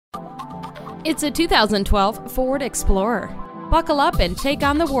It's a 2012 Ford Explorer. Buckle up and take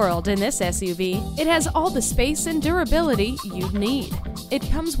on the world in this SUV. It has all the space and durability you'd need. It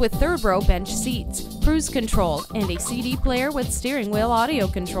comes with third-row bench seats, cruise control, and a CD player with steering wheel audio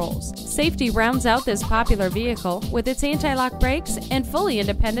controls. Safety rounds out this popular vehicle with its anti-lock brakes and fully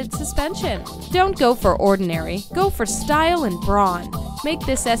independent suspension. Don't go for ordinary, go for style and brawn. Make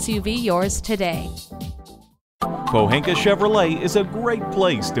this SUV yours today. Pohanka Chevrolet is a great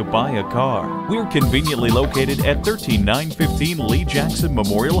place to buy a car. We're conveniently located at 13915 Lee Jackson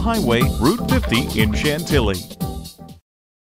Memorial Highway, Route 50 in Chantilly.